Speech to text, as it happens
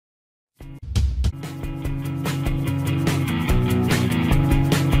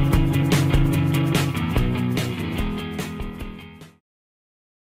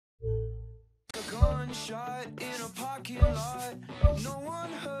shot in a parking lot. No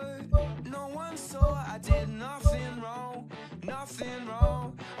one heard, no one saw. I did nothing wrong, nothing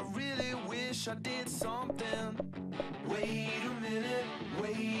wrong. I really wish I did something. Wait a minute,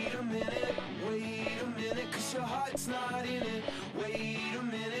 wait a minute, wait a minute, 'cause your heart's not in it. Wait a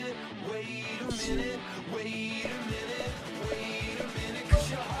minute, wait a minute, wait a minute, wait a minute,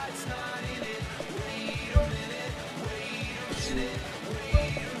 'cause your heart's not in it. Wait a minute, wait a minute,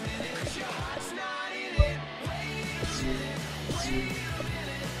 wait a minute, 'cause your heart's not in it. Wait a minute, wait a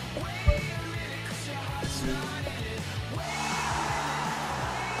minute, wait a minute, 'cause your heart's not in it.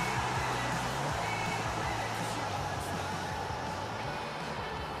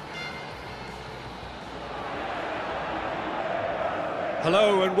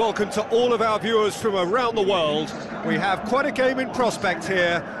 Hello and welcome to all of our viewers from around the world. We have quite a game in prospect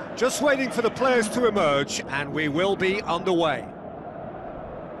here, just waiting for the players to emerge, and we will be underway.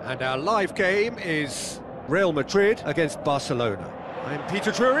 And our live game is Real Madrid against Barcelona. I'm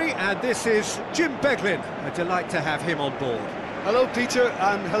Peter Drury, and this is Jim Beglin. A delight to have him on board. Hello Peter,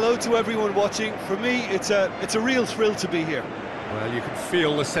 and hello to everyone watching. For me, it's a real thrill to be here. Well, you can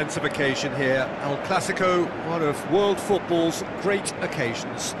feel the sense of occasion here. El Clasico, one of world football's great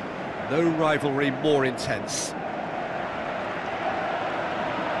occasions. No rivalry more intense.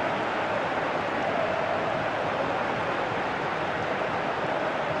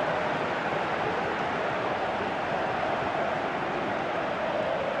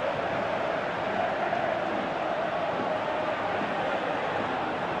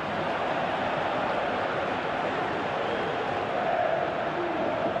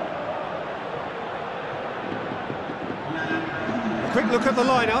 Quick look at the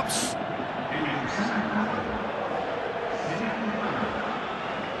lineups.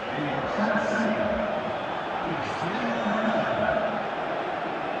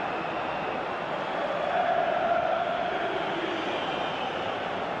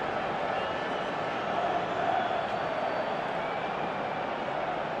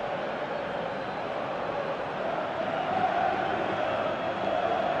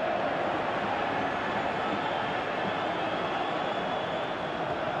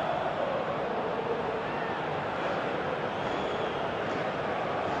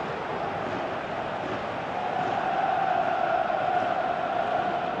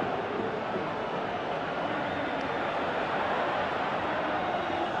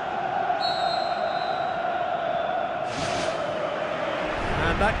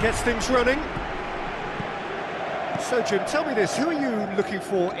 That gets things running. So, Jim, tell me this, who are you looking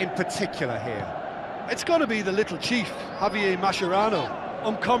for in particular here? It's got to be the little chief, Javier Mascherano.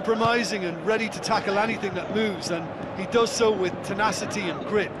 Uncompromising and ready to tackle anything that moves, and he does so with tenacity and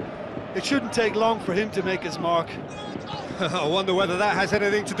grit. It shouldn't take long for him to make his mark. I wonder whether that has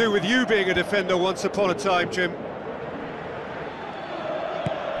anything to do with you being a defender once upon a time, Jim.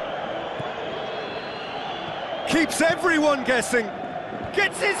 Keeps everyone guessing.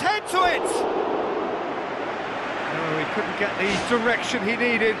 Gets his head to it! No, he couldn't get the direction he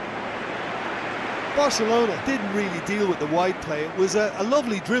needed. Barcelona didn't really deal with the wide play. It was a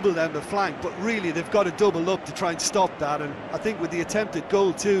lovely dribble down the flank, but really they've got to double up to try and stop that, and I think with the attempted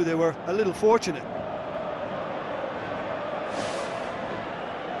goal too, they were a little fortunate.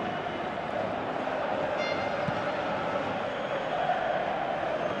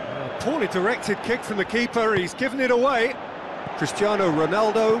 Poorly directed kick from the keeper, he's given it away. Cristiano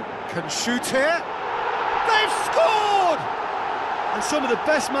Ronaldo can shoot here. They've scored! And some of the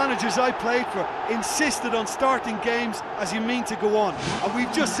best managers I played for insisted on starting games as you mean to go on. And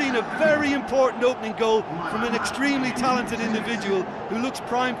we've just seen a very important opening goal from an extremely talented individual who looks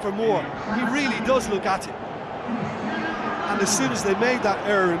primed for more. He really does look at it. And as soon as they made that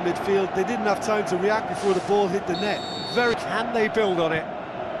error in midfield, they didn't have time to react before the ball hit the net. Can they build on it?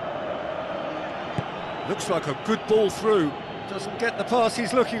 Looks like a good ball through. Doesn't get the pass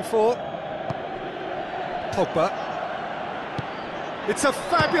he's looking for. Pogba. It's a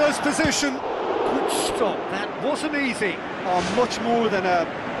fabulous position. Good stop. That wasn't easy. Oh, much more than a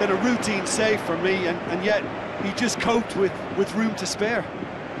routine save for me, and yet he just coped with room to spare.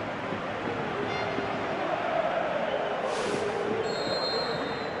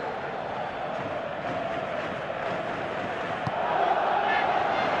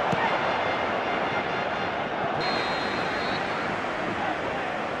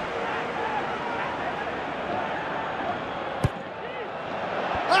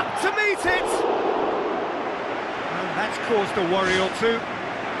 Up to meet it! And that's caused a worry or two.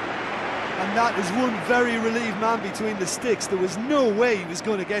 And that is one very relieved man between the sticks. There was no way he was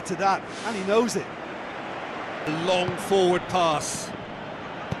going to get to that, and he knows it. Long forward pass.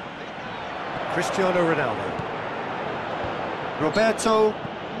 Cristiano Ronaldo. Roberto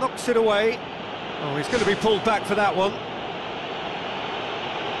knocks it away. Oh, he's going to be pulled back for that one.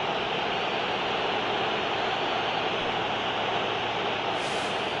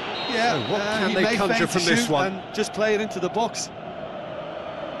 Yeah, so what can they conjure from this one? And just play it into the box.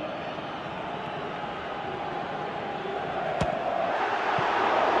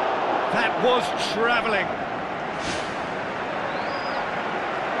 That was travelling.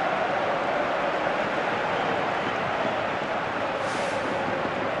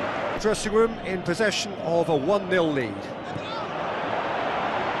 Dressing room in possession of a 1-0 lead.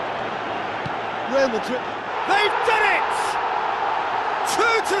 Real Madrid. They've done it! 2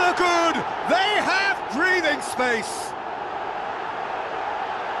 to the good! They have breathing space!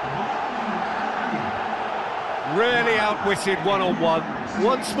 Really outwitted one-on-one.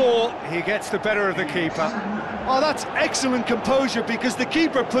 Once more, he gets the better of the keeper. Oh, that's excellent composure, because the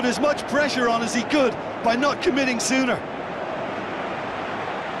keeper put as much pressure on as he could by not committing sooner.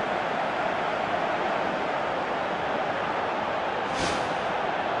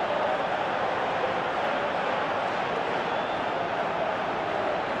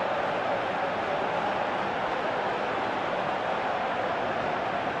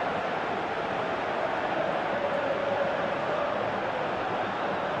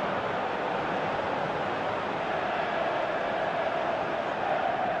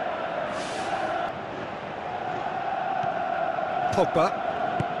 Pogba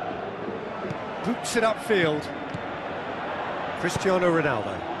boots it upfield. Cristiano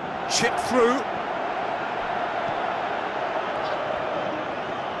Ronaldo chipped through.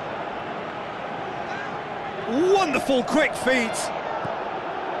 Wonderful quick feet.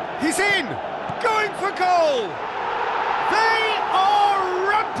 He's in, going for goal. They are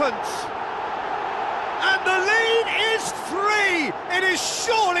rampant, and the lead is 3. It is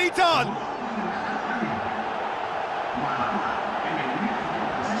surely done.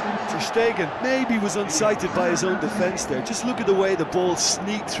 Stegen maybe was unsighted by his own defence there. Just look at the way the ball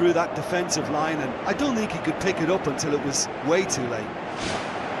sneaked through that defensive line, and I don't think he could pick it up until it was way too late.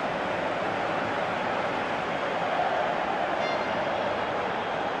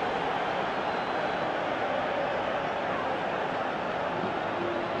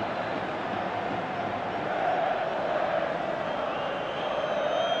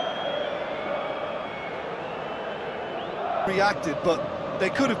 Reacted, but they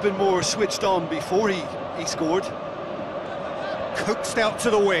could have been more switched on before he scored. Coaxed out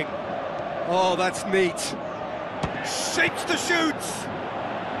to the wing. Oh, that's neat. Shapes the shoots.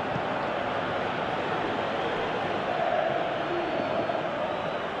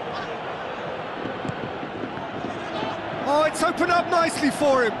 Oh, it's opened up nicely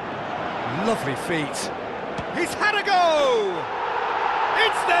for him. Lovely feet. He's had a go.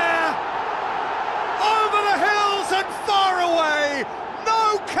 It's there. Over the hills and far away.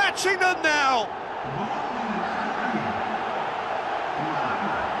 No catching them now!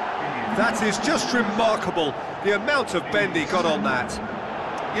 That is just remarkable, the amount of bend he got on that.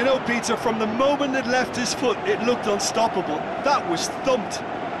 You know, Peter, from the moment it left his foot, it looked unstoppable. That was thumped.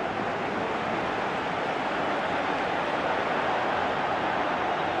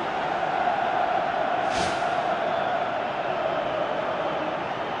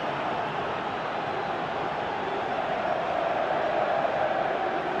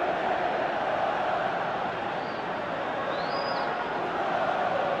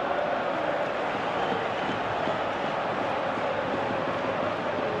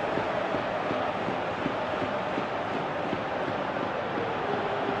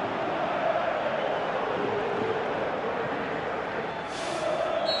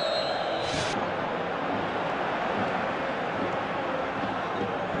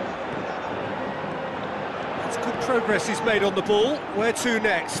 Progress is made on the ball. Where to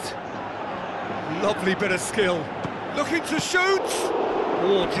next? Lovely bit of skill. Looking to shoot.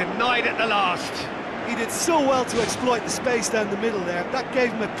 Oh, denied at the last. He did so well to exploit the space down the middle there. That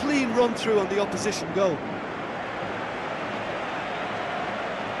gave him a clean run through on the opposition goal.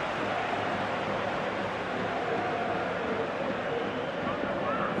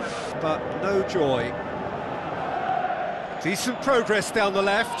 But no joy. Decent progress down the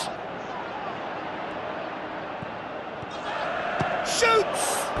left.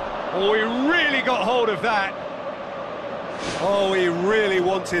 Shoots! Oh, he really got hold of that. Oh, he really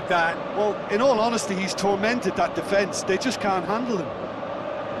wanted that. Well, in all honesty, he's tormented that defence. They just can't handle him.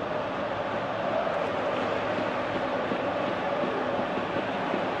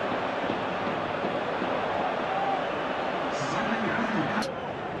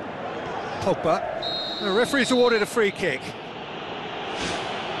 Pogba. The referee's awarded a free kick.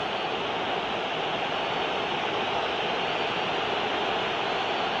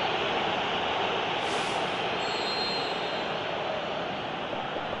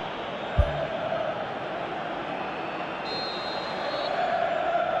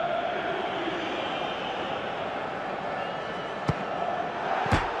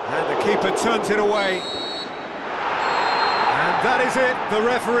 Keeper turns it away. And that is it, the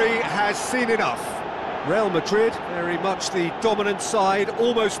referee has seen enough. Real Madrid, very much the dominant side,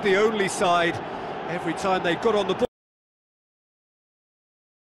 almost the only side. Every time they got on the ball.